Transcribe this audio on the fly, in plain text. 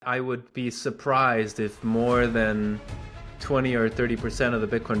I would be surprised if more than 20 or 30% of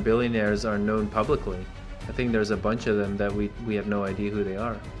the Bitcoin billionaires are known publicly. I think there's a bunch of them that we have no idea who they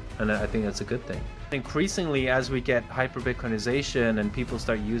are. And I think that's a good thing. Increasingly, as we get hyper-Bitcoinization and people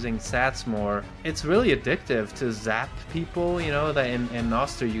start using sats more, it's really addictive to zap people, that in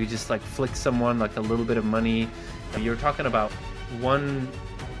Nostr you just like flick someone like a little bit of money. You're talking about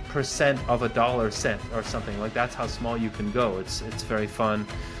 1% of a dollar cent or something. Like that's how small you can go. It's very fun.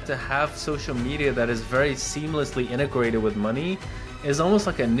 To have social media that is very seamlessly integrated with money is almost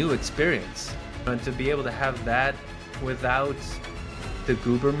like a new experience. And to be able to have that without the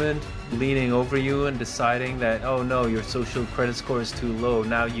government leaning over you and deciding that, oh no, your social credit score is too low,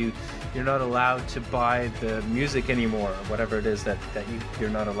 now you're not allowed to buy the music anymore, or whatever it is that you're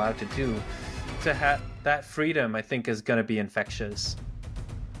not allowed to do. To have that freedom, I think, is going to be infectious.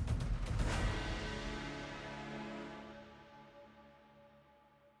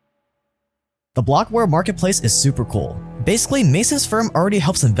 The Blockware marketplace is super cool. Basically, Mason's firm already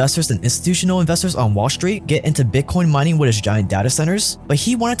helps investors and institutional investors on Wall Street get into Bitcoin mining with his giant data centers, but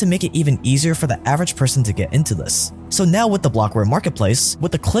he wanted to make it even easier for the average person to get into this. So now with the Blockware marketplace,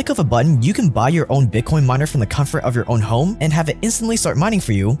 with the click of a button, you can buy your own Bitcoin miner from the comfort of your own home and have it instantly start mining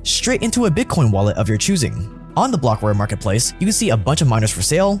for you straight into a Bitcoin wallet of your choosing. On the Blockware marketplace, you can see a bunch of miners for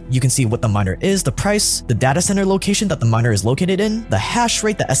sale, you can see what the miner is, the price, the data center location that the miner is located in, the hash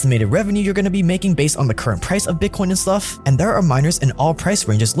rate, the estimated revenue you're going to be making based on the current price of Bitcoin and stuff, and there are miners in all price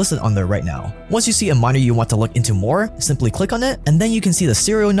ranges listed on there right now. Once you see a miner you want to look into more, simply click on it, and then you can see the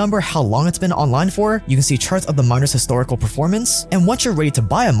serial number, how long it's been online for, you can see charts of the miner's historical performance, and once you're ready to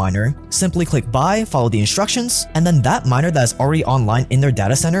buy a miner, simply click buy, follow the instructions, and then that miner that is already online in their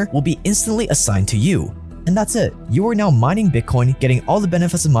data center will be instantly assigned to you. And that's it. You are now mining Bitcoin, getting all the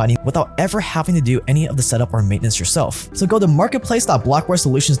benefits of mining without ever having to do any of the setup or maintenance yourself. So go to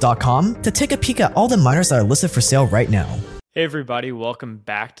marketplace.blockwaresolutions.com to take a peek at all the miners that are listed for sale right now. Hey everybody, welcome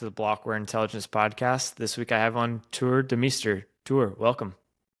back to the Blockware Intelligence Podcast. This week I have on Tuur Demeester. Tuur, welcome.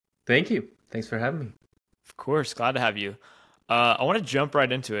 Thank you. Thanks for having me. Of course, glad to have you. I want to jump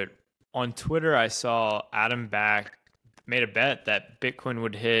right into it. On Twitter, I saw Adam Back made a bet that Bitcoin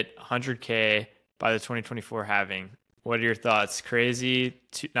would hit 100K by the 2024 halving. What are your thoughts? Crazy?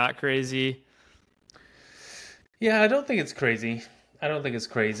 Not crazy? Yeah, I don't think it's crazy.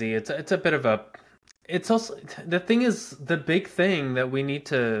 It's a bit of a. It's also the thing is the big thing that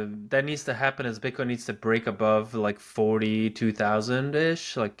needs to happen is Bitcoin needs to break above like 42,000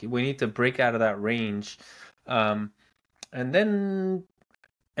 ish. Like we need to break out of that range, and then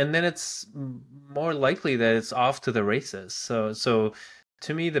it's more likely that it's off to the races. So.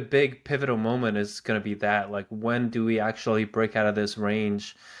 To me, the big pivotal moment is going to be that, like, when do we actually break out of this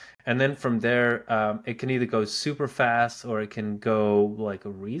range? And then from there, it can either go super fast or it can go like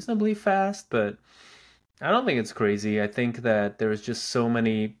reasonably fast, but I don't think it's crazy. I think that there's just so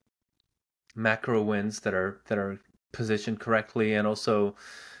many macro wins that are positioned correctly, and also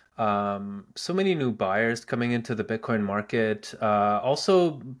so many new buyers coming into the Bitcoin market.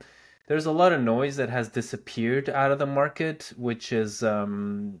 Also, there's a lot of noise that has disappeared out of the market, which is,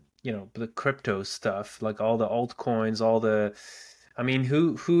 the crypto stuff, like all the altcoins,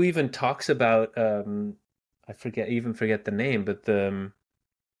 who even talks about, I forget the name, but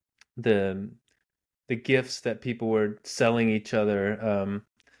the gifts that people were selling each other.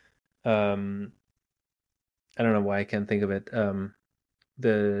 I don't know why I can't think of it.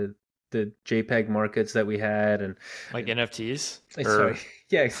 The JPEG markets that we had, and like NFTs. Sorry,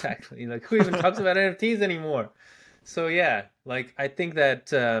 yeah, exactly. Like who even talks about NFTs anymore? So yeah, like I think that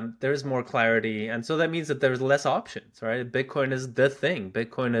there's more clarity, and so that means that there's less options, right? Bitcoin is the thing.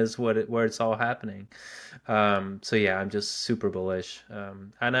 Bitcoin is where it's all happening. So yeah, I'm just super bullish.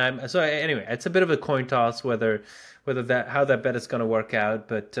 Anyway, it's a bit of a coin toss whether how that bet is going to work out.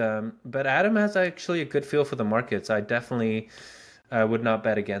 But Adam has actually a good feel for the markets. I definitely would not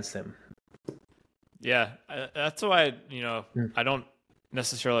bet against him. Yeah, that's why I don't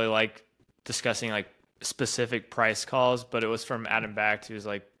necessarily like discussing like specific price calls, but it was from Adam Back, who's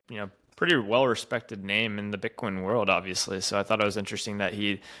like pretty well respected name in the Bitcoin world, obviously. So I thought it was interesting that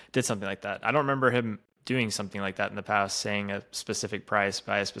he did something like that. I don't remember him doing something like that in the past, saying a specific price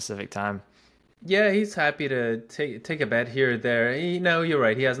by a specific time. Yeah, he's happy to take a bet here or there. You're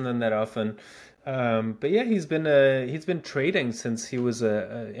right. He hasn't done that often. But yeah, he's been trading since he was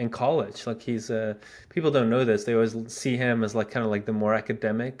in college. Like people don't know this. They always see him as like kind of like the more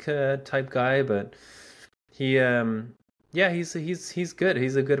academic type guy, but he's good.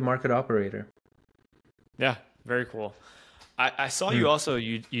 He's a good market operator. Yeah, very cool. I saw you also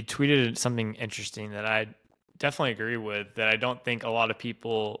you tweeted something interesting that I definitely agree with that. I don't think a lot of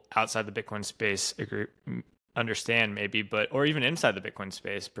people outside the Bitcoin space understand maybe, but or even inside the Bitcoin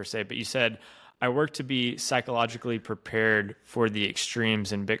space per se. But you said I work to be psychologically prepared for the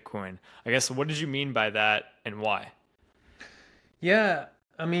extremes in Bitcoin. I guess what did you mean by that and why? Yeah,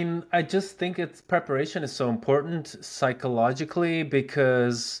 I mean, I just think it's preparation is so important psychologically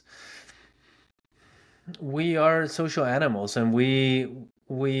because we are social animals and we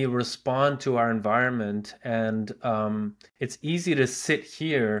respond to our environment, and it's easy to sit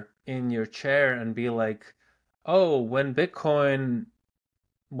here in your chair and be like, oh, when Bitcoin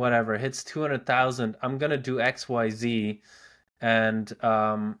whatever hits 200,000, I'm gonna do XYZ, and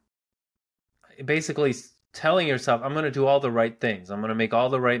basically telling yourself, I'm gonna do all the right things, I'm gonna make all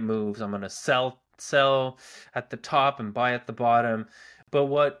the right moves, I'm gonna sell at the top and buy at the bottom. But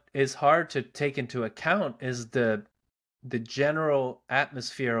what is hard to take into account is the general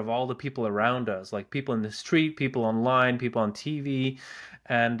atmosphere of all the people around us, like people in the street, people online, people on TV,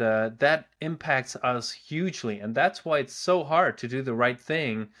 and that impacts us hugely. And that's why it's so hard to do the right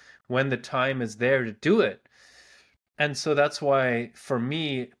thing when the time is there to do it. And so that's why, for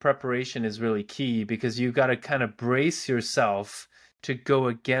me, preparation is really key because you got to kind of brace yourself to go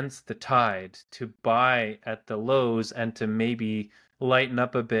against the tide, to buy at the lows and to maybe lighten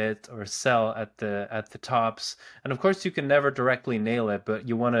up a bit or sell at the tops. And of course, you can never directly nail it, but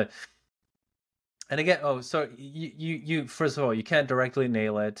you want to. And again, oh, so you first of all, you can't directly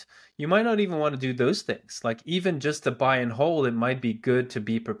nail it. You might not even want to do those things. Like even just to buy and hold, it might be good to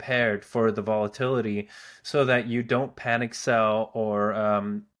be prepared for the volatility so that you don't panic sell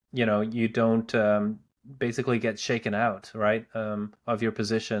or you don't basically get shaken out, right? Of your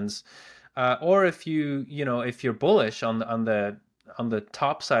positions. Or if if you're bullish on the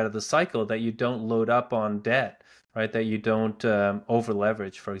top side of the cycle, that you don't load up on debt, right? That you don't over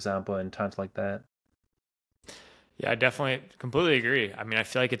leverage, for example, in times like that. Yeah, I definitely completely agree. I mean, I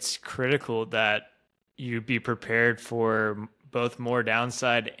feel like it's critical that you be prepared for both more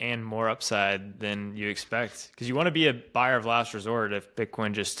downside and more upside than you expect because you want to be a buyer of last resort if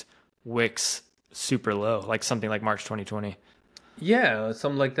Bitcoin just wicks super low, like something like March 2020. Yeah,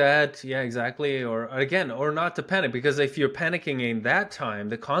 something like that. Yeah, exactly. Or again, or not to panic because if you're panicking in that time,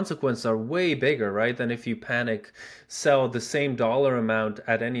 the consequences are way bigger, right? Than if you panic, sell the same dollar amount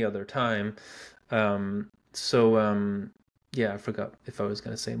at any other time. So yeah, I forgot if I was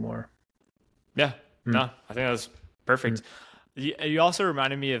going to say more. Yeah, Mm. no, I think that was Mm. perfect. You also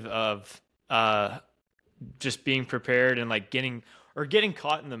reminded me of just being prepared and like getting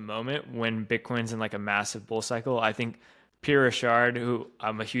caught in the moment when Bitcoin's in like a massive bull cycle. I think Pierre Richard, who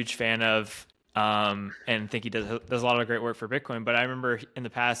I'm a huge fan of, and think he does a lot of great work for Bitcoin. But I remember in the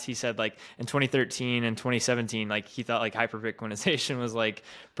past he said like in 2013 and 2017, like he thought like hyper Bitcoinization was like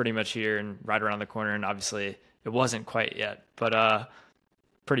pretty much here and right around the corner, and obviously it wasn't quite yet. But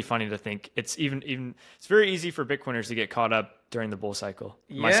pretty funny to think it's it's very easy for Bitcoiners to get caught up during the bull cycle,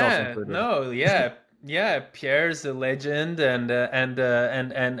 myself Yeah, included. no, yeah. Yeah, Pierre's a legend and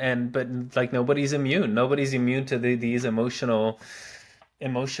but like nobody's immune to these emotional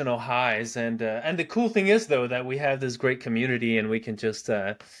highs, and the cool thing is though that we have this great community and we can just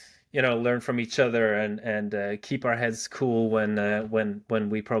learn from each other and keep our heads cool when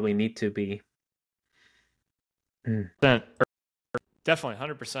we probably need to be. Mm. Definitely,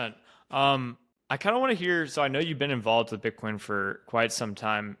 100%. I kind of want to hear. So I know you've been involved with Bitcoin for quite some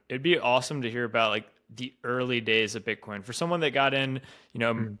time. It'd be awesome to hear about like the early days of Bitcoin for someone that got in, you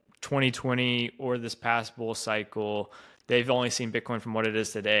know, Mm. 2020 or this past bull cycle. They've only seen Bitcoin from what it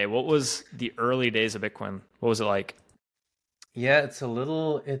is today. What was the early days of Bitcoin? What was it like? Yeah, it's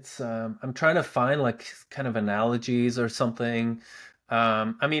I'm trying to find like kind of analogies or something.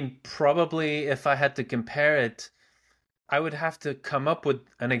 I mean, probably if I had to compare it, I would have to come up with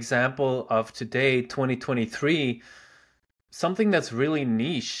an example of today, 2023, something that's really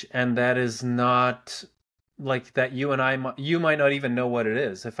niche and that is not like that you and you might not even know what it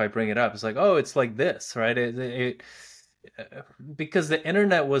is if I bring it up. It's like, oh, it's like this, right? Because the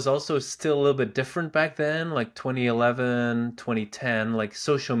internet was also still a little bit different back then, like 2011, 2010, like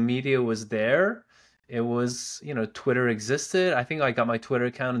social media was there. It was, Twitter existed. I think I got my Twitter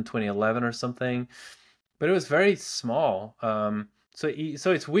account in 2011 or something, but it was very small. So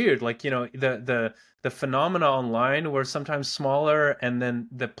it's weird, like the phenomena online were sometimes smaller, and then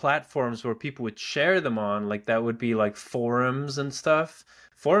the platforms where people would share them on, like that would be like forums and stuff.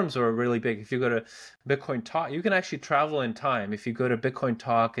 Forums were really big. If you go to Bitcoin Talk, you can actually travel in time. If you go to Bitcoin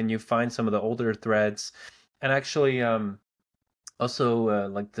Talk and you find some of the older threads, and actually, also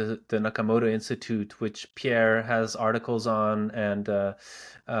like the Nakamoto Institute, which Pierre has articles on, and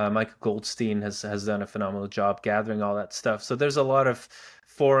Michael Goldstein has done a phenomenal job gathering all that stuff. So there's a lot of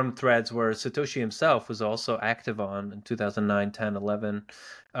forum threads where Satoshi himself was also active on in 2009, 10, 11.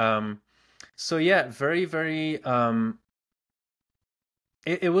 So yeah, very, very.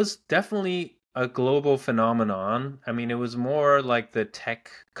 It was definitely a global phenomenon. I mean, it was more like the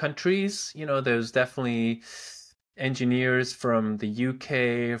tech countries. There's definitely engineers from the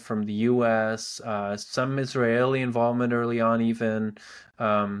UK, from the US, some Israeli involvement early on, even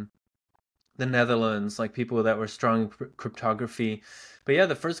um, the Netherlands, like people that were strong in cryptography. But yeah,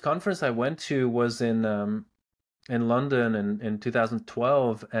 the first conference I went to was in London in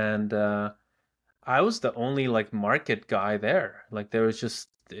 2012, and I was the only like market guy there. Like there was just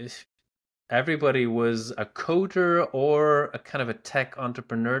everybody was a coder or a kind of a tech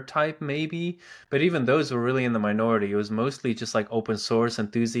entrepreneur type, maybe. But even those were really in the minority. It was mostly just like open source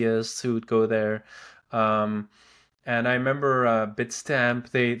enthusiasts who would go there. Um, and I remember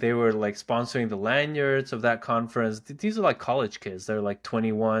Bitstamp, they were like sponsoring the lanyards of that conference. These are like college kids. They're like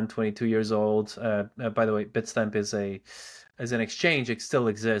 21, 22 years old. By the way, Bitstamp is an exchange. It still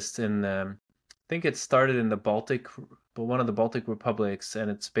exists in I think it started in the Baltic, one of the Baltic republics, and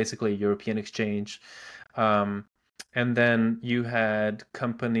it's basically a European exchange. Um, and then you had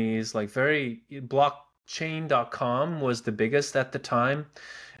companies like very blockchain.com was the biggest at the time,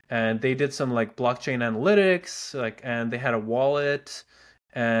 and they did some like blockchain analytics, and they had a wallet,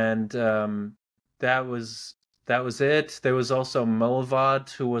 and that was it. There was also Mulvad,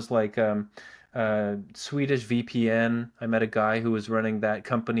 who was like Swedish VPN. I met a guy who was running that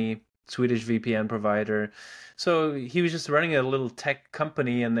company, Swedish VPN provider. So he was just running a little tech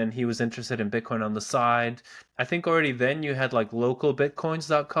company, and then he was interested in Bitcoin on the side. I think already then you had like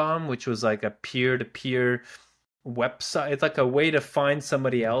localbitcoins.com, which was like a peer-to-peer website. It's like a way to find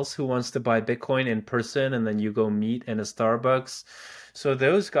somebody else who wants to buy Bitcoin in person, and then you go meet in a Starbucks. So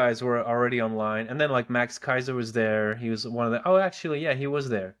those guys were already online. And then like Max Kaiser was there. He was one of the, oh, actually, yeah, he was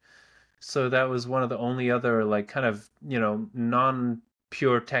there. So that was one of the only other like kind of, non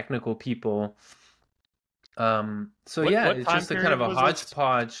pure technical people. So yeah, What it's time just a kind of period a was this?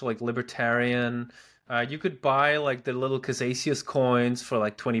 hodgepodge, like libertarian. You could buy like the little Casasius coins for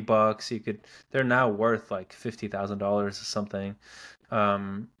like $20. They're now worth like $50,000 or something.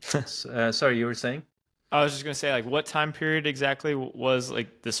 Sorry, you were saying? I was just gonna say, like, what time period exactly was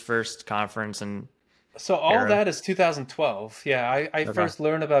like this first conference and So all era? that is 2012. Yeah, I Okay. first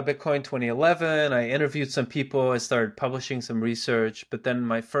learned about Bitcoin 2011. I interviewed some people. I started publishing some research, but then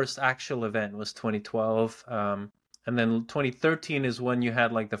my first actual event was 2012. And then 2013 is when you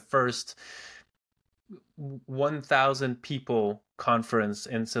had like the first 1,000 people conference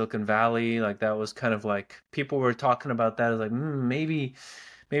in Silicon Valley. Like that was kind of like people were talking about that as like maybe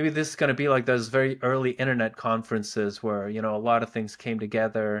this is going to be like those very early internet conferences where a lot of things came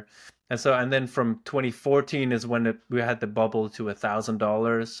together. And then from 2014 is when we had the bubble to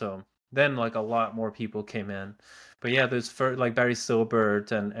 $1,000. So then like a lot more people came in. But yeah, there's like Barry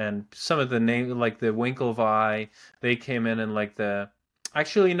Silbert and some of the name like the Winklevi, they came in and like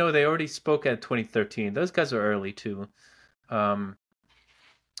actually no, they already spoke at 2013. Those guys are early too. Um,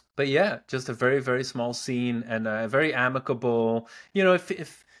 but yeah, just a very, very small scene and very amicable.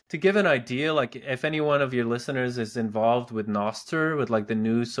 If to give an idea, like if any one of your listeners is involved with Nostr, with like the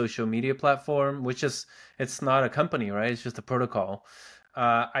new social media platform, which is it's not a company, right? It's just a protocol.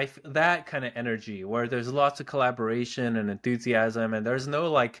 That kind of energy where there's lots of collaboration and enthusiasm, and there's no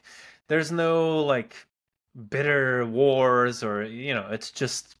like bitter wars or it's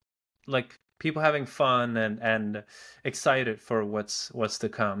just like people having fun and excited for what's to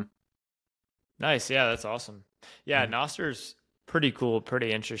come. Nice. Yeah, that's awesome. Yeah, Mhm. Noster's pretty cool,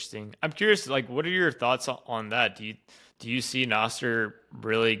 pretty interesting. I'm curious, like, what are your thoughts on that? Do you see Noster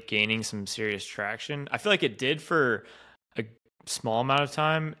really gaining some serious traction? I feel like it did for a small amount of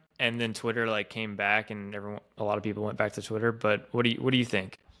time, and then Twitter like came back, and a lot of people went back to Twitter. But what do you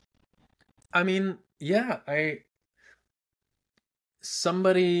think? I mean, yeah, I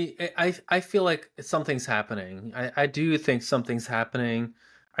feel like something's happening. I do think something's happening.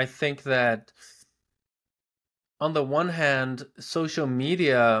 I think that on the one hand, social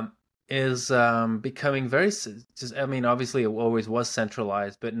media is becoming just, I mean, obviously it always was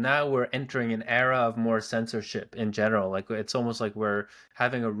centralized, but now we're entering an era of more censorship in general. Like it's almost like we're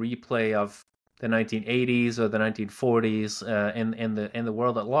having a replay of the 1980s or the 1940s in the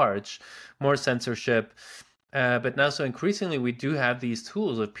world at large, more censorship. But now, so increasingly, we do have these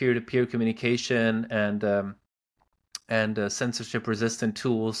tools of peer-to-peer communication and censorship-resistant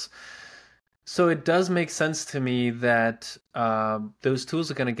tools. So it does make sense to me that those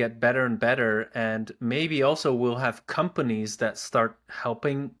tools are going to get better and better, and maybe also we'll have companies that start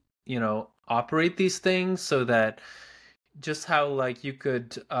helping, operate these things, so that just how like you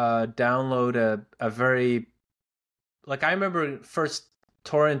could download a very like I remember first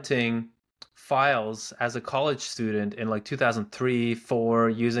torrenting files as a college student in like 2003, 4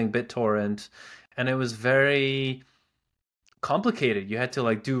 using BitTorrent, and it was very complicated. You had to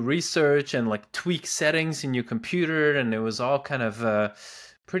like do research and like tweak settings in your computer, and it was all kind of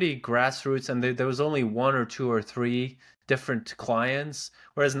pretty grassroots. And there was only one or two or three different clients.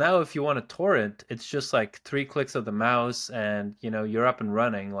 Whereas now, if you want to torrent, it's just like 3 clicks of the mouse, and you're up and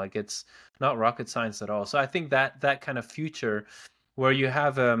running. Like it's not rocket science at all. So I think that kind of future, where you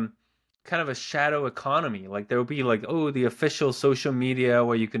have kind of a shadow economy. Like there will be like, oh, the official social media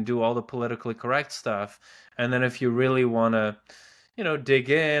where you can do all the politically correct stuff. And then if you really want to,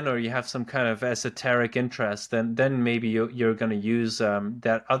 dig in, or you have some kind of esoteric interest, then maybe you're going to use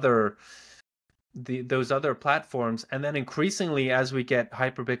those other platforms. And then increasingly, as we get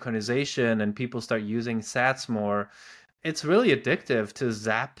hyper Bitcoinization and people start using Sats more, it's really addictive to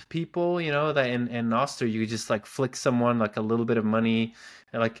zap people. That in Noster you just like flick someone like a little bit of money,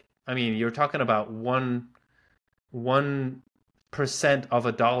 and like I mean, you're talking about 1% of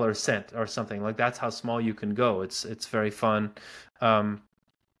a dollar cent or something. Like that's how small you can go. It's very fun. Um,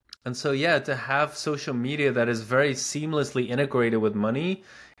 and so yeah, to have social media that is very seamlessly integrated with money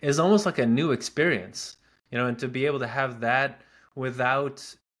is almost like a new experience. And to be able to have that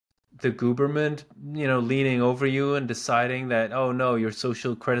without the government, leaning over you and deciding that, oh no, your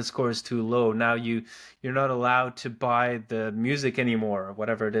social credit score is too low. Now you're not allowed to buy the music anymore, or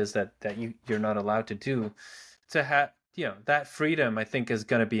whatever it is that you're not allowed to do. To have, that freedom, I think, is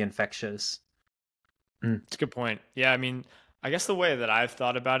going to be infectious. It's a good point. Yeah, I mean, I guess the way that I've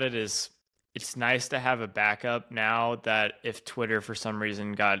thought about it is it's nice to have a backup now that if Twitter for some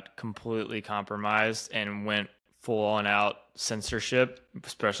reason got completely compromised and went full on out censorship,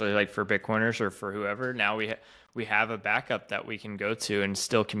 especially like for Bitcoiners or for whoever, now we have a backup that we can go to and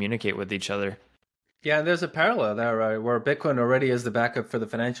still communicate with each other. Yeah, and there's a parallel there, right, where Bitcoin already is the backup for the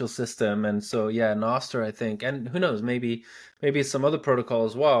financial system, and so yeah, Nostr, I think, and who knows, maybe some other protocol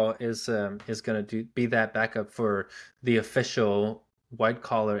as well is going to be that backup for the official white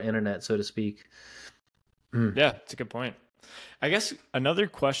collar internet, so to speak. Yeah, it's a good point. I guess another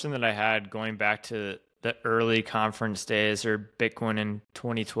question that I had going back to the early conference days or Bitcoin in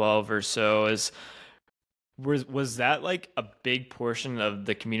 2012 or so is was that like a big portion of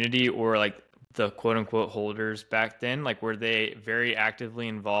the community or like the quote unquote holders back then? Like, were they very actively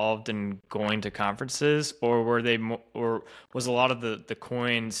involved in going to conferences, or were they, or was a lot of the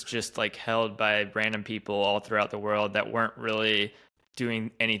coins just like held by random people all throughout the world that weren't really doing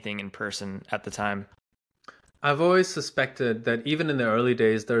anything in person at the time? I've always suspected that even in the early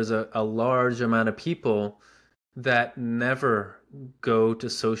days, there's a large amount of people that never go to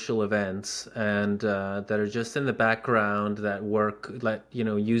social events, and that are just in the background, that work, like,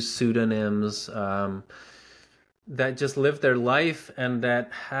 use pseudonyms, that just live their life, and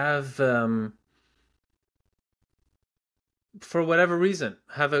that have, for whatever reason,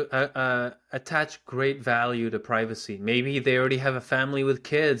 have attach great value to privacy. Maybe they already have a family with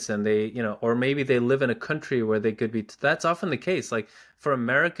kids, and they, or maybe they live in a country where they could be. That's often the case. Like for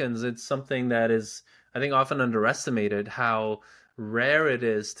Americans, it's something that is, I think, often underestimated, how rare it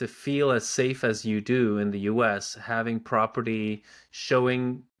is to feel as safe as you do in the US, having property,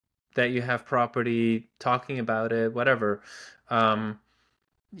 showing that you have property, talking about it, whatever. Um,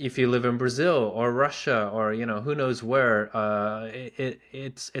 if you live in Brazil or Russia, or who knows where,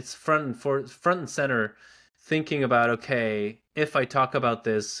 it's front and center, thinking about, okay, if I talk about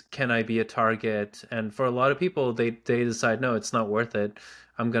this, can I be a target? And for a lot of people, they decide, no, it's not worth it.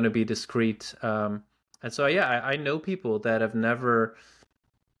 I'm going to be discreet. And so yeah, I know people that have never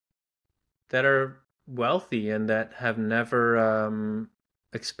that are wealthy and that have never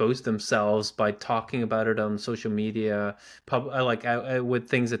exposed themselves by talking about it on social media, like with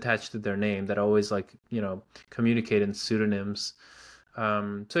things attached to their name, that always like communicate in pseudonyms.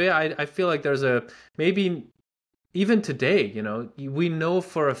 So yeah, I feel like there's a, maybe even today, we know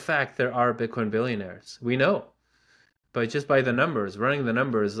for a fact there are Bitcoin billionaires. We know, but just by the numbers, running the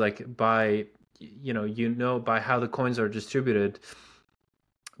numbers, like by by how the coins are distributed.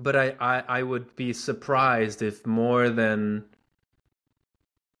 But I would be surprised if more than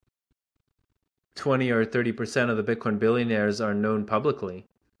 20 or 30% of the Bitcoin billionaires are known publicly.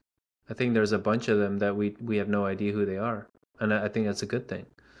 I think there's a bunch of them that we have no idea who they are, and I think that's a good thing.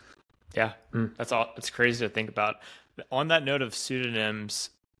 Yeah, that's all. It's crazy to think about. On that note of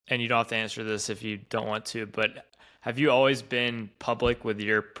pseudonyms and you don't have to answer this if you don't want to, but have you always been public with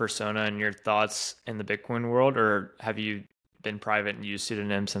your persona and your thoughts in the Bitcoin world, or have you been private and used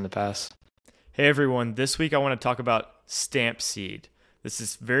pseudonyms in the past? Hey everyone, this week I want to talk about Stamp Seed. This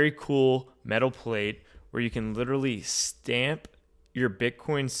is very cool metal plate where you can literally stamp your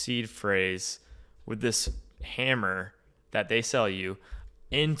Bitcoin seed phrase with this hammer that they sell you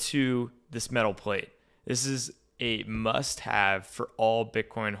into this metal plate. This is a must-have for all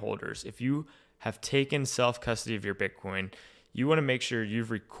Bitcoin holders. If you have taken self-custody of your Bitcoin, you want to make sure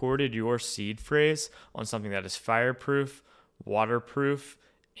you've recorded your seed phrase on something that is fireproof, waterproof,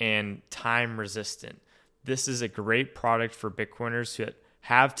 and time resistant. This is a great product for Bitcoiners who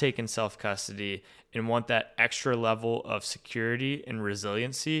have taken self-custody and want that extra level of security and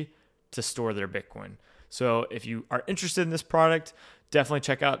resiliency to store their Bitcoin. So if you are interested in this product, definitely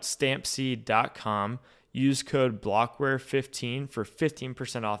check out stampseed.com. Use code Blockware15 for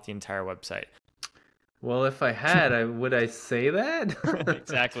 15% off the entire website. Well, if I had, would I say that?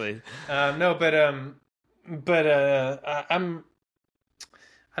 Exactly. No,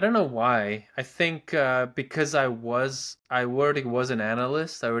 I don't know why. I think because I already was an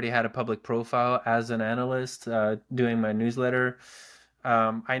analyst. I already had a public profile as an analyst, doing my newsletter.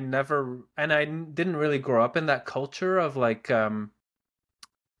 I didn't really grow up in that culture of like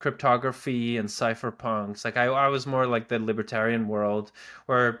cryptography and cypherpunks. Like I was more like the libertarian world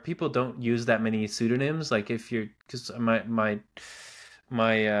where people don't use that many pseudonyms. Like because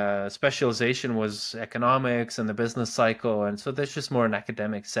my specialization was economics and the business cycle, and so that's just more an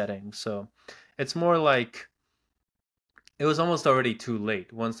academic setting. So it's more like it was almost already too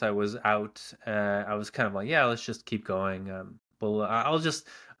late. Once I was out, I was kind of like, yeah, let's just keep going. Well, I'll just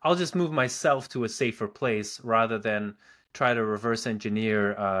move myself to a safer place rather than try to reverse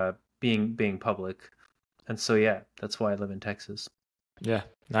engineer being public. And so yeah, that's why I live in Texas. Yeah,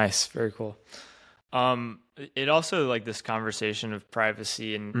 nice, very cool. It also, like, this conversation of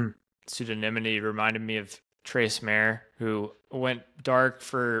privacy and pseudonymity reminded me of Trace Mayer, who went dark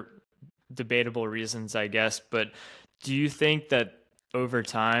for debatable reasons, I guess. But do you think that over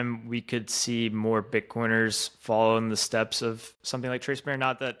time we could see more Bitcoiners follow in the steps of something like Trace Mayer?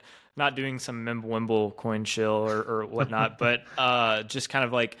 Not doing some Mimblewimble coin shill or whatnot, but just kind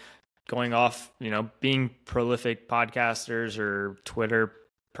of like going off, being prolific podcasters or Twitter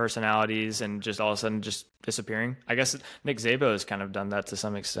personalities and just all of a sudden just disappearing. I guess Nick Szabo has kind of done that to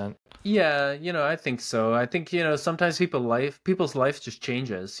some extent. Yeah, I think so. I think, sometimes people's life just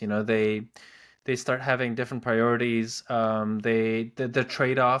changes. They start having different priorities. The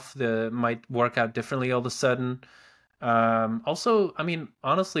trade-off might work out differently all of a sudden. Also, I mean,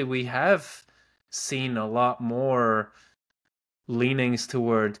 honestly, we have seen a lot more leanings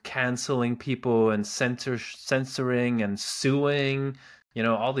toward canceling people and censoring and suing.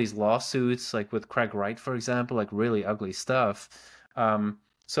 All these lawsuits, like with Craig Wright, for example, like really ugly stuff.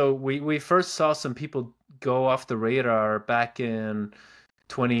 So we first saw some people go off the radar back in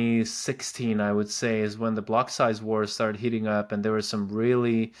 2016, I would say, is when the block size wars started heating up, and there were some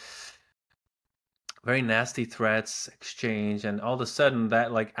really very nasty threats exchanged, and all of a sudden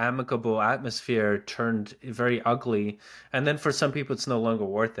that like amicable atmosphere turned very ugly. And then for some people, it's no longer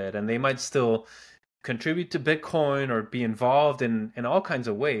worth it, and they might still contribute to Bitcoin or be involved in all kinds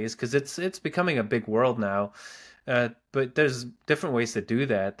of ways because it's becoming a big world now. But there's different ways to do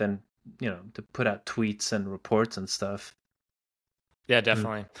that than to put out tweets and reports and stuff. Yeah,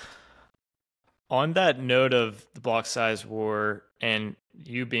 definitely. On that note of the block size war and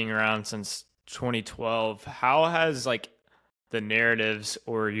you being around since 2012, how has like the narratives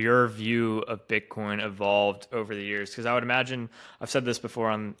or your view of Bitcoin evolved over the years? Because I would imagine, I've said this before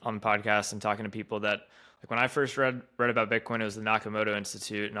on podcasts and talking to people, that like when I first read about Bitcoin, it was the Nakamoto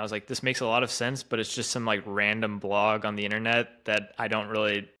Institute, and I was like, this makes a lot of sense, but it's just some like random blog on the internet that I don't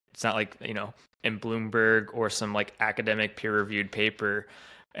really, it's not like, in Bloomberg or some like academic peer-reviewed paper.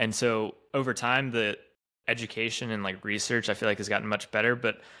 And so over time, the education and like research, I feel like, has gotten much better.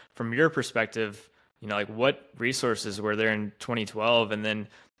 But from your perspective, like what resources were there in 2012? And then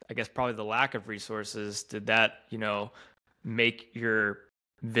I guess probably the lack of resources, did that, make your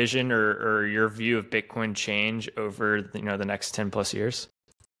vision or your view of Bitcoin change over, the next 10 plus years?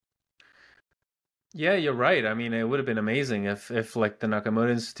 Yeah, you're right. I mean, it would have been amazing if like the Nakamoto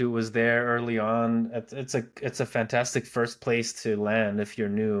Institute was there early on. It's a fantastic first place to land if you're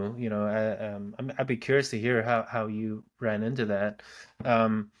new. I'd be curious to hear how you ran into that,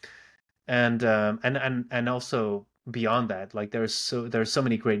 and also beyond that, like there's so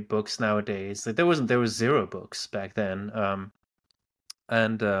many great books nowadays. Like there was zero books back then.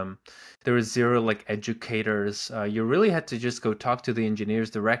 and there was zero like educators. You really had to just go talk to the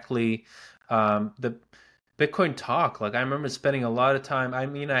engineers directly. The Bitcoin Talk, like I remember spending a lot of time. I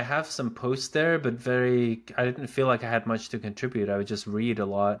mean, I have some posts there, but I didn't feel like I had much to contribute. I would just read a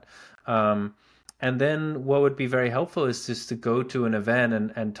lot. Um, and then what would be very helpful is just to go to an event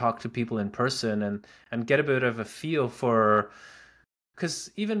and talk to people in person and get a bit of a feel for,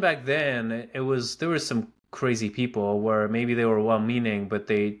 because even back then there were some crazy people where maybe they were well-meaning, but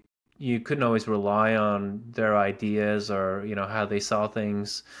you couldn't always rely on their ideas or how they saw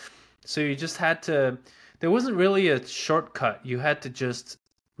things. So you just had to. There wasn't really a shortcut. You had to just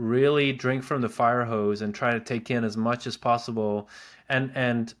really drink from the fire hose and try to take in as much as possible.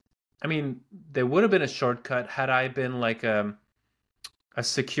 And I mean, there would have been a shortcut had I been like a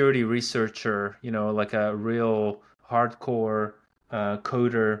security researcher, like a real hardcore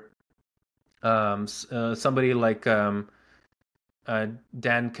coder, somebody like Dan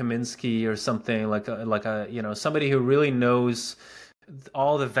Kaminsky or something like a somebody who really knows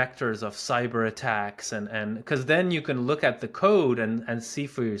all the vectors of cyber attacks, and because then you can look at the code and see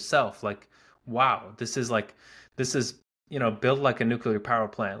for yourself, like, wow, this is built like a nuclear power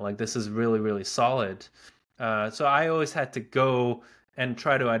plant, like this is really really solid. So I always had to go and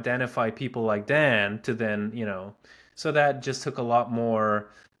try to identify people like Dan to then so that just took a lot more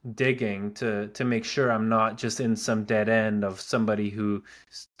digging to make sure I'm not just in some dead end of somebody who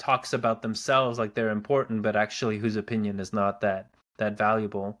talks about themselves like they're important, but actually whose opinion is not that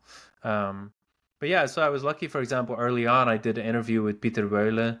valuable. But yeah, so I was lucky. For example, early on, I did an interview with Peter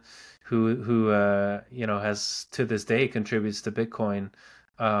Weule, who has to this day contributes to Bitcoin,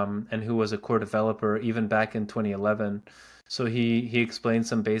 and who was a core developer even back in 2011. So he explained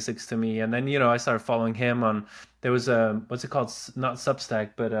some basics to me, and then I started following him on. There was a what's it called? Not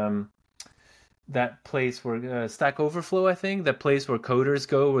Substack, but that place where Stack Overflow, I think, that place where coders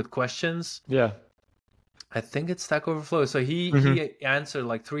go with questions. Yeah. I think it's Stack Overflow. So he answered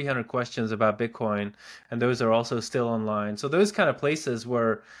like 300 questions about Bitcoin, and those are also still online. So those kind of places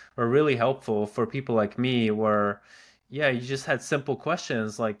were really helpful for people like me, where yeah, you just had simple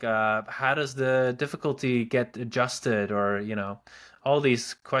questions like how does the difficulty get adjusted, or all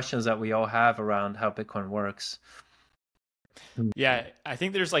these questions that we all have around how Bitcoin works. Yeah, I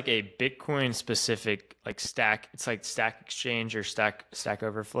think there's like a Bitcoin specific like stack. It's like Stack Exchange or Stack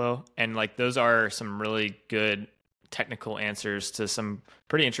Overflow, and like those are some really good technical answers to some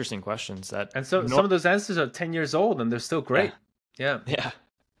pretty interesting questions. And so some of those answers are 10 years old and they're still great. Yeah. Yeah,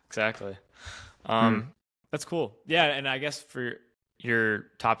 exactly. That's cool. Yeah, and I guess for your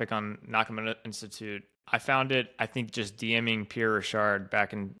topic on Nakamoto Institute, I found it, I think, just DMing Pierre Richard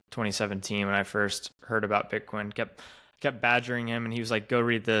back in 2017 when I first heard about Bitcoin. Kept badgering him, and he was like, go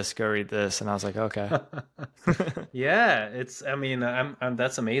read this, and I was like, okay. Yeah, I'm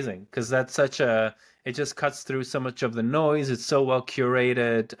that's amazing, because that's it just cuts through so much of the noise. It's so well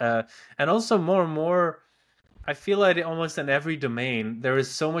curated, and also more and more, I feel like almost in every domain there is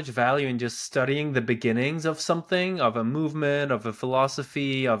so much value in just studying the beginnings of something, of a movement, of a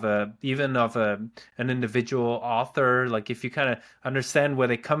philosophy, even of an individual author. Like if you kind of understand where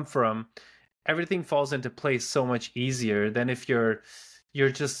they come from, everything falls into place so much easier than if you're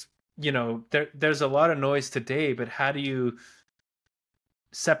just there's a lot of noise today, but how do you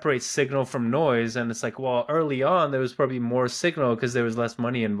separate signal from noise? And it's like, well, early on there was probably more signal because there was less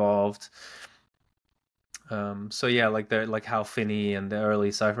money involved. So yeah, like Hal Finney and the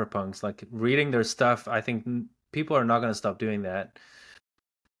early cypherpunks, like reading their stuff, I think people are not going to stop doing that.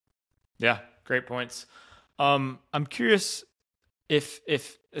 Yeah, great points. I'm curious if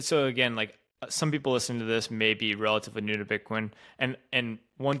so again, like some people listening to this may be relatively new to Bitcoin, and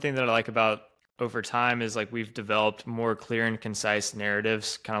one thing that I like about over time is like we've developed more clear and concise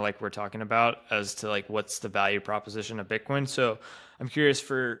narratives, kind of like we're talking about, as to like what's the value proposition of Bitcoin. So I'm curious,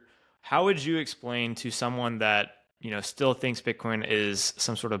 for how would you explain to someone that still thinks Bitcoin is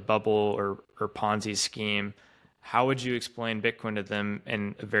some sort of bubble or Ponzi scheme, how would you explain Bitcoin to them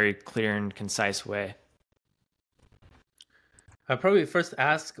in a very clear and concise way? I'd probably first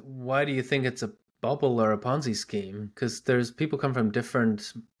ask, why do you think it's a bubble or a Ponzi scheme? Because there's people come from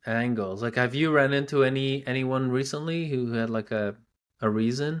different angles. Like, have you run into anyone recently who had like a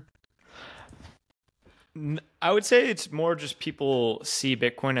reason? I would say it's more just people see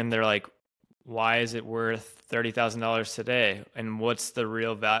Bitcoin and they're like, why is it worth $30,000 today? And what's the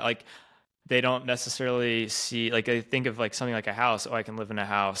real value? Like, they don't necessarily see, like, they think of like something like a house. Oh, I can live in a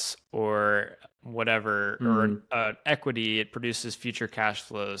house, or whatever, or equity, it produces future cash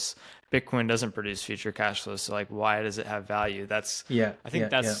flows. Bitcoin doesn't produce future cash flows. So like, why does it have value? I think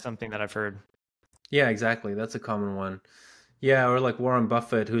that's something that I've heard. Yeah, exactly. That's a common one. Yeah, or like Warren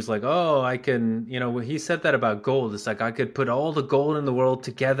Buffett, who's like, oh, I can, he said that about gold. It's like I could put all the gold in the world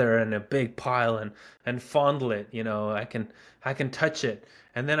together in a big pile and fondle it. I can touch it,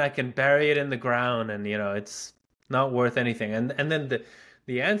 and then I can bury it in the ground, and it's not worth anything. And then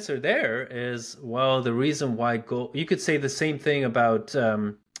the answer there is, well, the reason why gold. You could say the same thing about.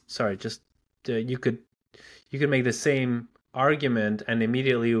 Sorry, just you could make the same argument and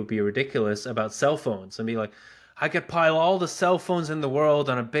immediately it would be ridiculous about cell phones and be like, I could pile all the cell phones in the world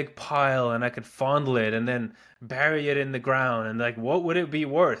on a big pile and I could fondle it and then bury it in the ground and like what would it be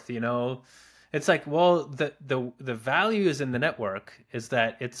worth, It's like, well, the value is in the network is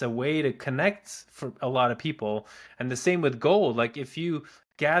that it's a way to connect for a lot of people. And the same with gold. Like if you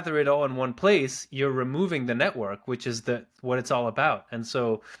gather it all in one place, you're removing the network, which is the what it's all about. And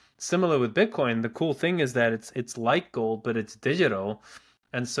so similar with Bitcoin, the cool thing is that it's like gold, but it's digital.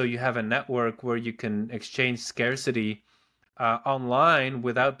 And so you have a network where you can exchange scarcity online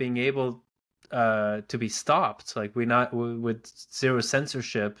without being able to be stopped. Like we not with zero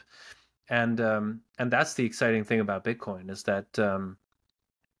censorship, and that's the exciting thing about Bitcoin is that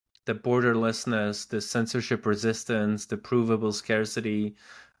the borderlessness, the censorship resistance, the provable scarcity.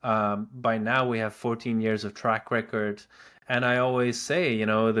 By now we have 14 years of track record. And I always say,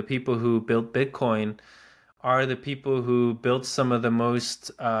 the people who built Bitcoin are the people who built some of the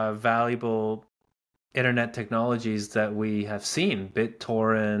most valuable internet technologies that we have seen.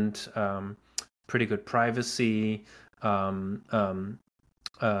 BitTorrent, pretty good privacy. Uh,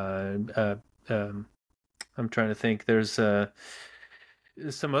 uh, I'm trying to think. There's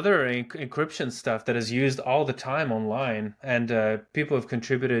some other encryption stuff that is used all the time online, and people have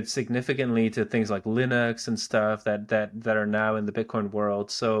contributed significantly to things like Linux and stuff that are now in the Bitcoin world.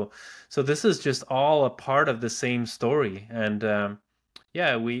 So this is just all a part of the same story, and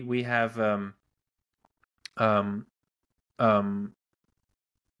yeah, we have um, um,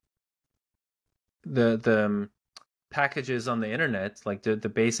 the packages on the internet, like the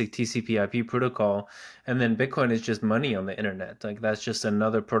basic TCP/IP protocol, and then Bitcoin is just money on the internet. Like that's just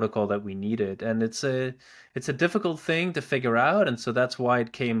another protocol that we needed, and it's a difficult thing to figure out, and so that's why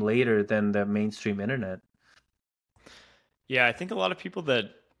it came later than the mainstream internet. Yeah, I think a lot of people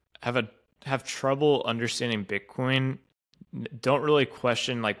that have trouble understanding Bitcoin don't really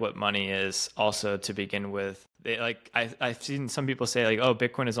question like what money is also to begin with. They like I've seen some people say like, oh,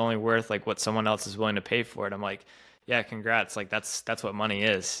 Bitcoin is only worth like what someone else is willing to pay for it. I'm like, yeah, congrats. Like that's what money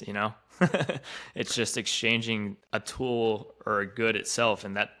is, you know? It's just exchanging a tool or a good itself,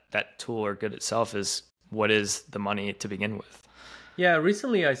 and that tool or good itself is what is the money to begin with. Yeah,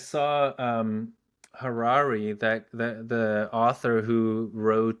 recently I saw Harari, that the author who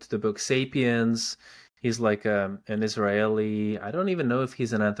wrote the book *Sapiens*. He's like an Israeli. I don't even know if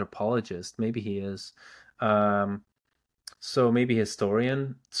he's an anthropologist. Maybe he is. Um, so maybe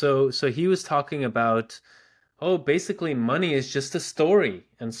historian. So he was talking about, oh, basically money is just a story,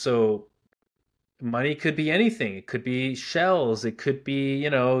 and so money could be anything. It could be shells. It could be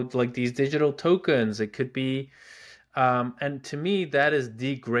like these digital tokens. It could be, and to me that is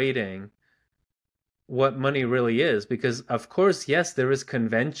degrading what money really is, because of course, yes, there is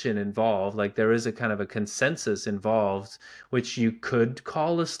convention involved, like there is a kind of a consensus involved, which you could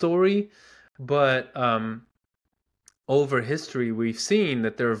call a story, but over history we've seen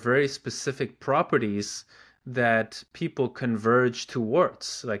that there are very specific properties that people converge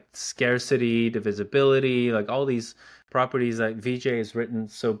towards, like scarcity, divisibility, like all these properties that Vijay has written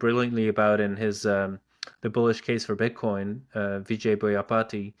so brilliantly about in his the bullish case for Bitcoin, Vijay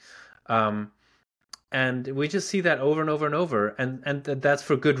Boyapati. um, and we just see that over and over and over, and that's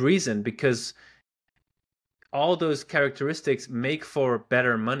for good reason, because all those characteristics make for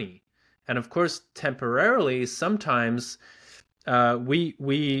better money. And of course, temporarily, sometimes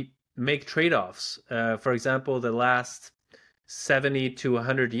we make trade-offs. For example, the last 70 to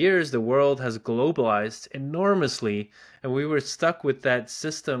 100 years, the world has globalized enormously, and we were stuck with that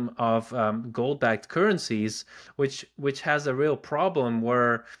system of gold-backed currencies, which has a real problem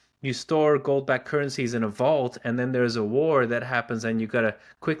where you store gold-backed currencies in a vault, and then there's a war that happens, and you gotta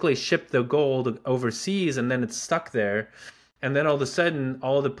quickly ship the gold overseas, and then it's stuck there. And then all of a sudden,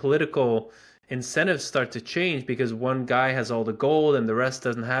 all the political incentives start to change because one guy has all the gold and the rest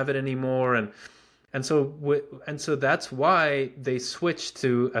doesn't have it anymore, and so that's why they switched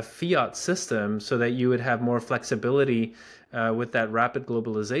to a fiat system so that you would have more flexibility with that rapid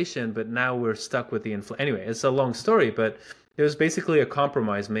globalization. But now we're stuck with the Anyway, it's a long story, but it was basically a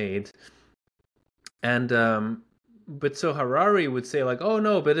compromise made. And but so Harari would say like, oh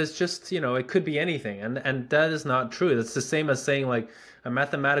no, but it's just, it could be anything, and that is not true. It's the same as saying like a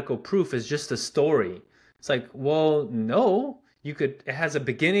mathematical proof is just a story. It's like, well, no, it has a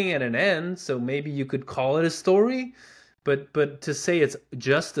beginning and an end, so maybe you could call it a story, but to say it's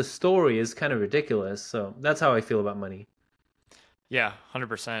just a story is kind of ridiculous. So that's how I feel about money. Yeah,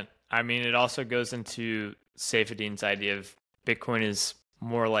 100%. I mean, it also goes into Saifedean's idea of Bitcoin is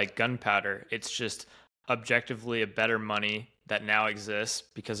more like gunpowder. It's just objectively a better money that now exists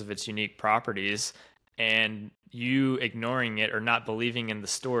because of its unique properties. And you ignoring it or not believing in the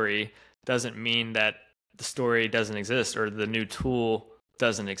story doesn't mean that the story doesn't exist or the new tool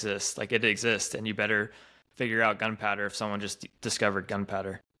doesn't exist. Like it exists, and you better figure out gunpowder if someone just discovered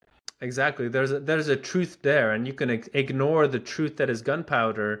gunpowder. Exactly. There's a truth there, and you can ignore the truth that is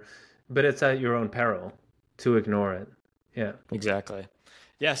gunpowder, but it's at your own peril to ignore it. Yeah. Exactly.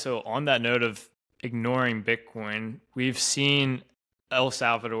 Yeah. So, on that note of ignoring Bitcoin, we've seen El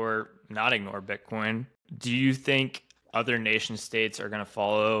Salvador not ignore Bitcoin. Do you think other nation states are going to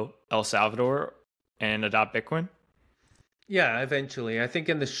follow El Salvador and adopt Bitcoin? Yeah, eventually. I think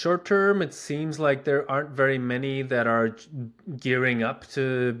in the short term, it seems like there aren't very many that are gearing up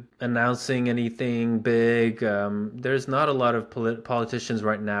to announcing anything big. There's not a lot of politicians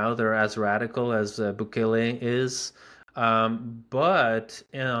right now. They're as radical as Bukele is. But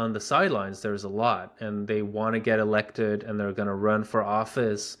on the sidelines, there's a lot, and they want to get elected and they're going to run for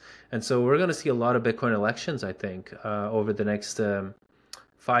office. And so we're going to see a lot of Bitcoin elections, I think, over the next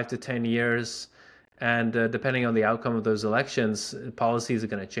 5 to 10 years. And depending on the outcome of those elections, policies are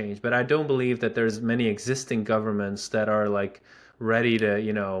going to change. But I don't believe that there's many existing governments that are like ready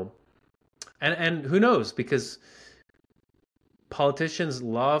to, and who knows? Because politicians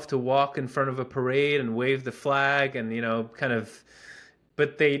love to walk in front of a parade and wave the flag and, kind of,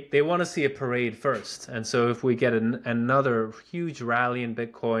 but they want to see a parade first. And so if we get another huge rally in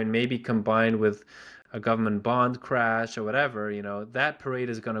Bitcoin, maybe combined with a government bond crash or whatever, that parade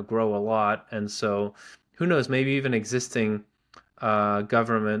is going to grow a lot. And so who knows, maybe even existing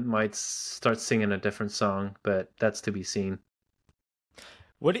government might start singing a different song, but that's to be seen.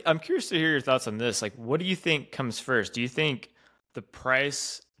 I'm curious to hear your thoughts on this. Like, what do you think comes first? Do you think the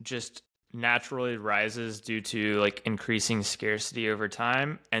price just naturally rises due to like increasing scarcity over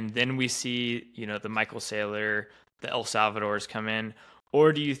time, and then we see, the Michael Saylor, the El Salvadors come in,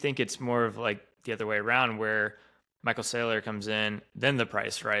 or do you think it's more of like the other way around, where Michael Saylor comes in, then the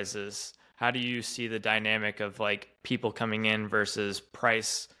price rises? How do you see the dynamic of like people coming in versus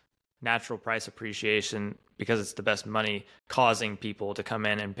natural price appreciation because it's the best money causing people to come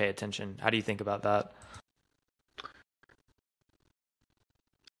in and pay attention? How do you think about that?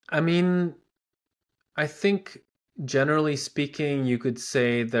 I mean, I think generally speaking, you could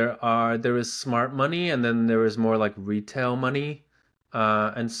say there is smart money and then there is more like retail money.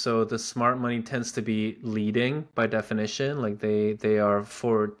 And so the smart money tends to be leading by definition. Like they are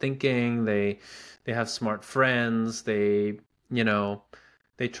forward thinking, they have smart friends, you know,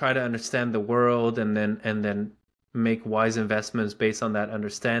 they try to understand the world and then make wise investments based on that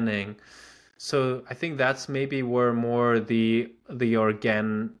understanding. So I think that's maybe where more the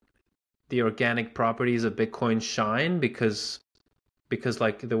organic properties of Bitcoin shine because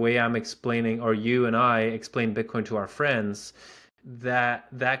like the way I'm explaining or you and I explain Bitcoin to our friends,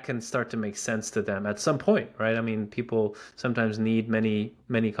 that can start to make sense to them at some point, right? I mean, people sometimes need many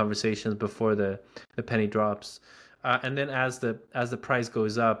conversations before the penny drops, and then as the price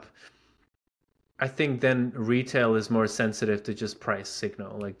goes up, I think then retail is more sensitive to just price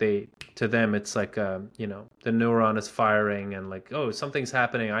signal. Like to them, it's like, the neuron is firing and like, oh, something's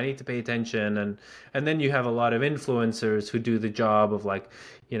happening. I need to pay attention. And then you have a lot of influencers who do the job of like,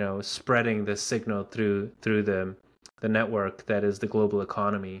 spreading the signal through the network that is the global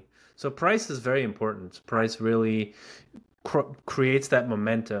economy. So price is very important. Price really creates that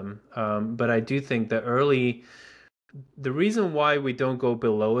momentum. But I do think the reason why we don't go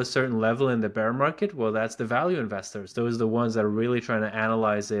below a certain level in the bear market, well, that's the value investors. Those are the ones that are really trying to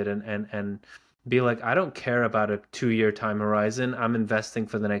analyze it and be like, I don't care about a 2-year time horizon. I'm investing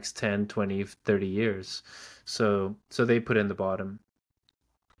for the next 10, 20, 30 years. So they put in the bottom.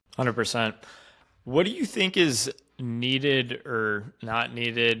 100%. What do you think is needed or not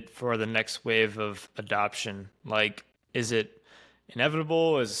needed for the next wave of adoption? Like, is it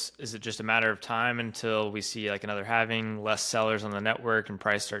inevitable? Is it just a matter of time until we see like another halving, less sellers on the network, and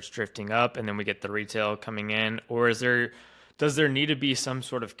price starts drifting up, and then we get the retail coming in? Or does there need to be some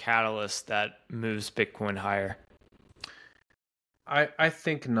sort of catalyst that moves Bitcoin higher? I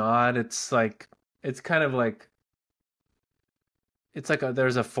think not. It's kind of like it's like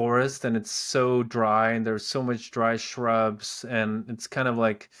there's a forest and it's so dry and there's so much dry shrubs and it's kind of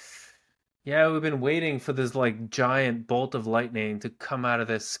like Yeah, we've been waiting for this like giant bolt of lightning to come out of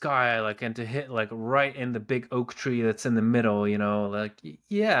the sky, like, and to hit like right in the big oak tree that's in the middle, like,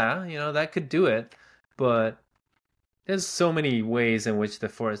 yeah, that could do it. But there's so many ways in which the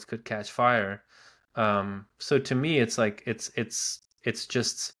forest could catch fire. So to me, it's like it's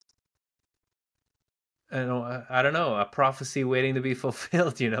just I don't know, a prophecy waiting to be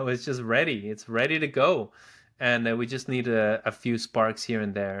fulfilled. It's just ready. It's ready to go, and we just need a few sparks here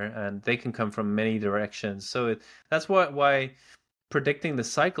and there, and they can come from many directions. So that's why predicting the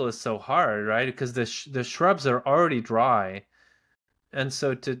cycle is so hard, right? Because the shrubs are already dry, and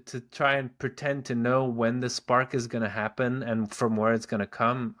so to try and pretend to know when the spark is going to happen and from where it's going to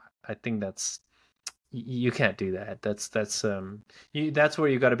come, I think you can't do that. That's where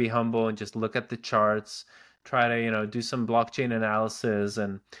you got to be humble and just look at the charts, try to do some blockchain analysis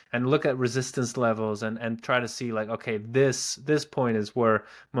and look at resistance levels and try to see like, okay, this point is where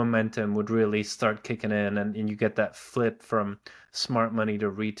momentum would really start kicking in, and you get that flip from smart money to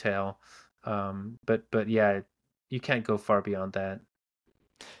retail. But yeah, you can't go far beyond that.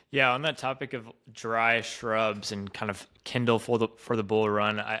 Yeah, on that topic of dry shrubs and kind of kindle for the bull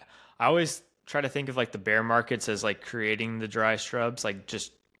run, I always try to think of like the bear markets as like creating the dry shrubs, like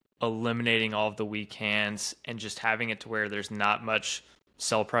just eliminating all of the weak hands and just having it to where there's not much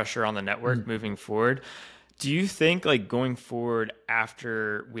sell pressure on the network Mm. moving forward. Do you think like going forward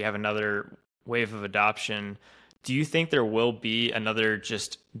after we have another wave of adoption, do you think there will be another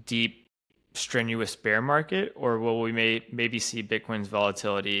just deep strenuous bear market, or will we maybe see Bitcoin's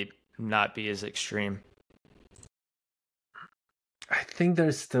volatility not be as extreme? I think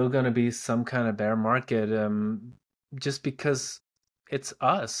there's still going to be some kind of bear market, just because it's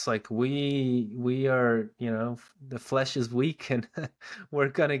us. Like we are, the flesh is weak, and we're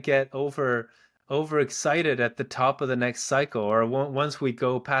gonna get overexcited at the top of the next cycle, or once we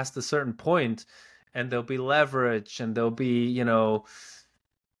go past a certain point, and there'll be leverage, and there'll be,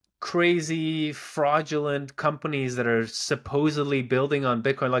 crazy fraudulent companies that are supposedly building on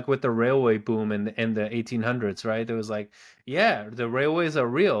Bitcoin, like with the railway boom in the 1800s, right? There was like, yeah, the railways are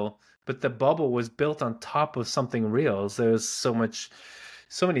real, but the bubble was built on top of something real. So there's so many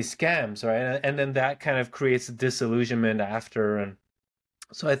scams, right? And then that kind of creates disillusionment after. And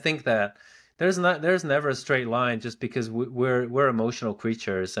so I think that there's never a straight line, just because we're emotional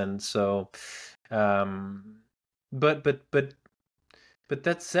creatures. And so um but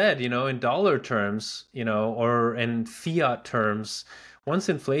that said, in dollar terms, or in fiat terms, once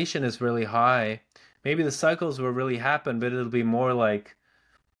inflation is really high, maybe the cycles will really happen, but it'll be more like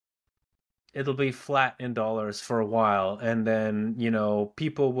it'll be flat in dollars for a while. And then, there'll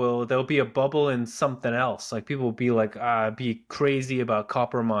be a bubble in something else. Like people will be like, be crazy about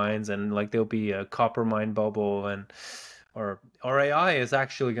copper mines, and like there'll be a copper mine bubble, and or AI is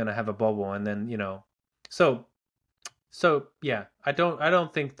actually going to have a bubble. And then, so yeah, I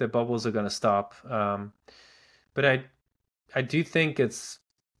don't think the bubbles are going to stop. But I do think it's,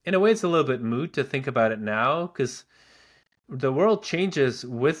 in a way, it's a little bit moot to think about it now, because the world changes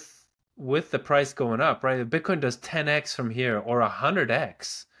with the price going up, right? If Bitcoin does 10x from here, or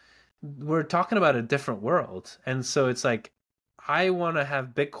 100x, we're talking about a different world. And so it's like, I want to have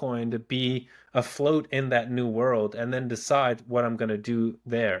Bitcoin to be afloat in that new world, and then decide what I'm going to do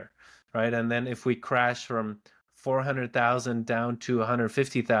there, right? And then if we crash from 400,000 down to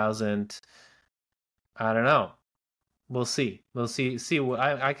 150,000, I don't know. We'll see. We'll see. See what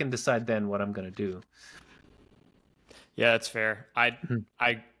I can decide then what I'm going to do. Yeah, that's fair.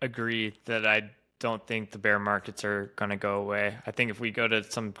 I agree that I don't think the bear markets are going to go away. I think if we go to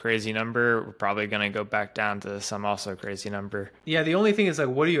some crazy number, we're probably going to go back down to some also crazy number. Yeah, the only thing is like,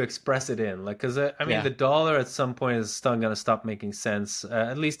 what do you express it in? Like, because I mean, Yeah. the dollar at some point is still going to stop making sense.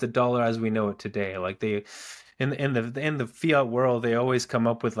 At least the dollar as we know it today. Like in the fiat world, they always come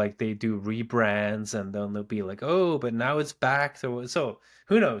up with like they do rebrands, and then they'll be like, oh, but now it's back. So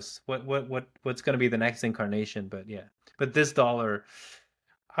who knows what's going to be the next incarnation? But yeah, but this dollar,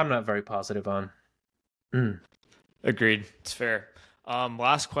 I'm not very positive on. Mm. Agreed. It's fair.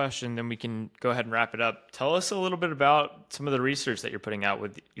 Last question, then we can go ahead and wrap it up. Tell us a little bit about some of the research that you're putting out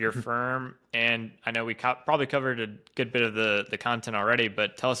with your firm. And I know we probably covered a good bit of the content already,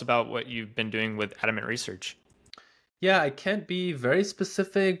 but tell us about what you've been doing with Adamant Research. Yeah, I can't be very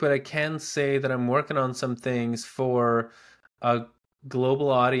specific, but I can say that I'm working on some things for a global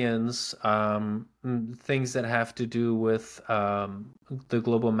audience, things that have to do with the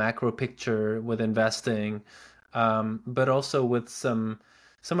global macro picture with investing, but also with some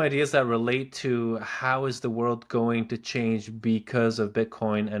ideas that relate to how is the world going to change because of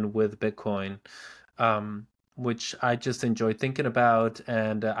Bitcoin and with Bitcoin. Um, which I just enjoy thinking about.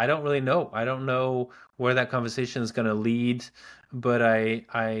 And I don't really know. I don't know where that conversation is going to lead, but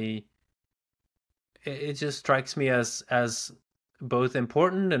it just strikes me as both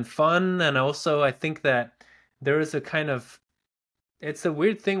important and fun. And also, I think that there is a kind of it's a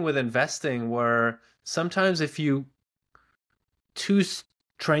weird thing with investing where sometimes if you too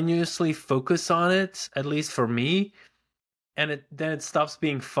strenuously focus on it, at least for me, and then it stops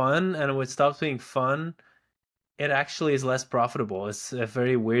being fun, and when it stops being fun, it actually is less profitable. It's a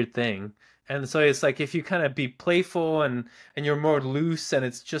very weird thing. And so it's like if you kind of be playful and you're more loose and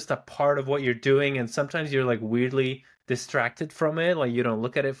it's just a part of what you're doing and sometimes you're like weirdly distracted from it, like you don't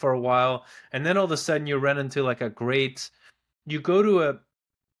look at it for a while, and then all of a sudden you run into like a great you go to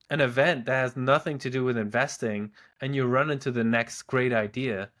an event that has nothing to do with investing and you run into the next great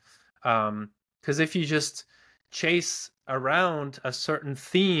idea. Because if you just chase around a certain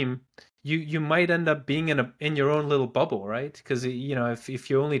theme, you might end up being in your own little bubble, right? Because if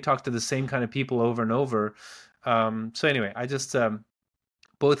you only talk to the same kind of people over and over. So anyway, I just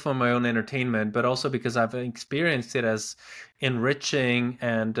both for my own entertainment, but also because I've experienced it as enriching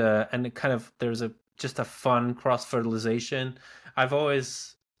and it kind of there's a just a fun cross fertilization. I've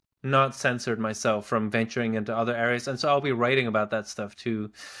always not censored myself from venturing into other areas, and so I'll be writing about that stuff too.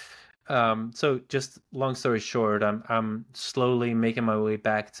 So just long story short, I'm slowly making my way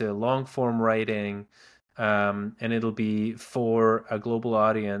back to long form writing, and it'll be for a global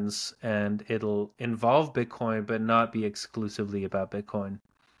audience, and it'll involve Bitcoin, but not be exclusively about Bitcoin.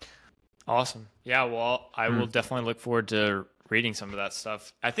 Awesome. Yeah, well, I will Mm. definitely look forward to reading some of that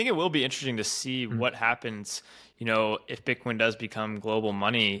stuff. I think it will be interesting to see Mm. what happens, if Bitcoin does become global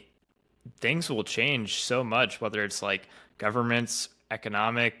money, things will change so much, whether it's like governments,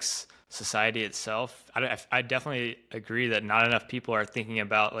 economics, society itself. I definitely agree that not enough people are thinking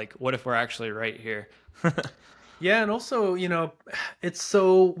about like, what if we're actually right here? Yeah, and also, it's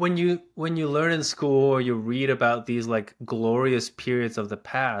so when you learn in school or you read about these like glorious periods of the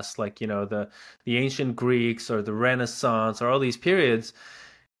past, like, the ancient Greeks or the Renaissance or all these periods,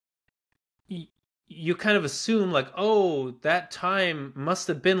 y- you kind of assume like, oh, that time must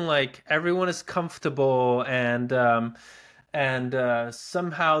have been like everyone is comfortable and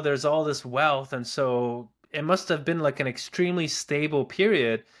somehow there's all this wealth, and so it must have been like an extremely stable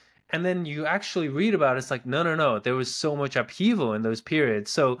period. And then you actually read about it, it's like, no, no, no, there was so much upheaval in those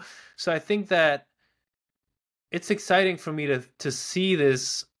periods. So I think that it's exciting for me to see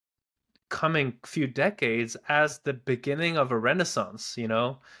this coming few decades as the beginning of a renaissance,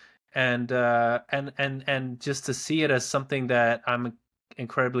 and just to see it as something that I'm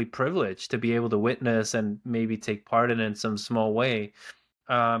incredibly privileged to be able to witness and maybe take part in some small way.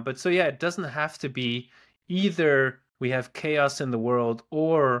 But so yeah, it doesn't have to be either we have chaos in the world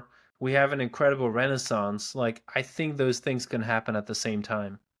or we have an incredible renaissance. Like I think those things can happen at the same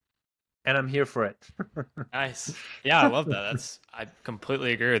time, and I'm here for it. Nice. Yeah, I love that. I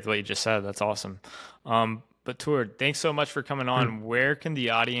completely agree with what you just said. That's awesome. But Tuur, thanks so much for coming on. Where can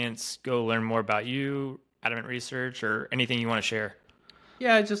the audience go learn more about you, Adamant Research, or anything you want to share?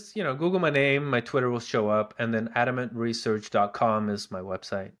 Yeah, just, Google my name, my Twitter will show up, and then adamantresearch.com is my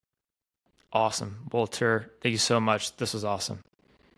website. Awesome. Well, Tuur, thank you so much. This was awesome.